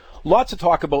Lots of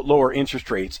talk about lower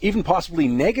interest rates, even possibly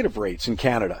negative rates in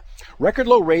Canada. Record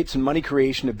low rates and money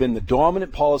creation have been the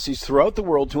dominant policies throughout the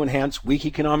world to enhance weak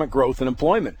economic growth and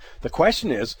employment. The question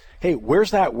is, hey,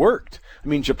 where's that worked? I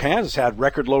mean, Japan has had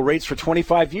record low rates for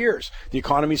 25 years. The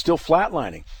economy is still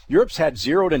flatlining. Europe's had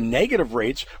 0 to negative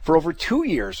rates for over 2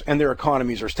 years, and their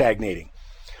economies are stagnating.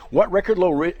 What record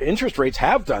low interest rates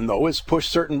have done, though, is push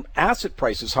certain asset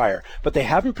prices higher, but they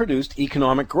haven't produced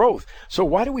economic growth. So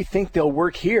why do we think they'll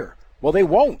work here? Well, they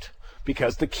won't,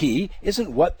 because the key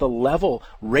isn't what the level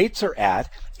rates are at,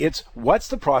 it's what's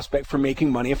the prospect for making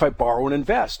money if I borrow and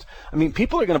invest. I mean,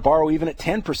 people are going to borrow even at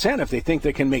 10% if they think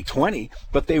they can make 20,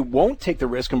 but they won't take the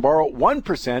risk and borrow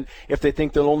 1% if they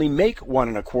think they'll only make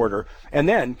 1.25 and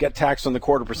then get taxed on the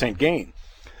 0.25% gain.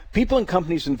 People and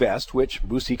companies invest, which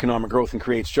boosts economic growth and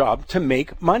creates jobs, to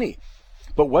make money.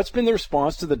 But what's been the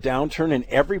response to the downturn in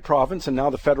every province and now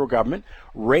the federal government?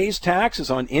 Raise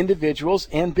taxes on individuals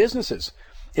and businesses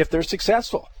if they're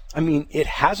successful. I mean, it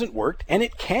hasn't worked and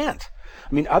it can't.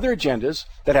 I mean, other agendas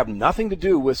that have nothing to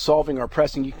do with solving our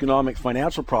pressing economic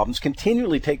financial problems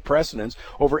continually take precedence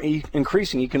over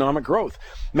increasing economic growth.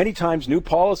 Many times new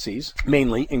policies,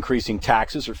 mainly increasing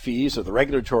taxes or fees or the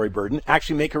regulatory burden,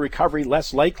 actually make a recovery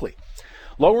less likely.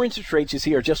 Lower interest rates, you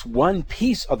see, are just one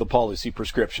piece of the policy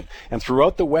prescription. And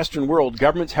throughout the Western world,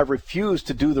 governments have refused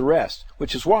to do the rest,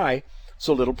 which is why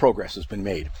so little progress has been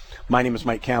made. My name is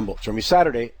Mike Campbell. Join me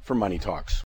Saturday for Money Talks.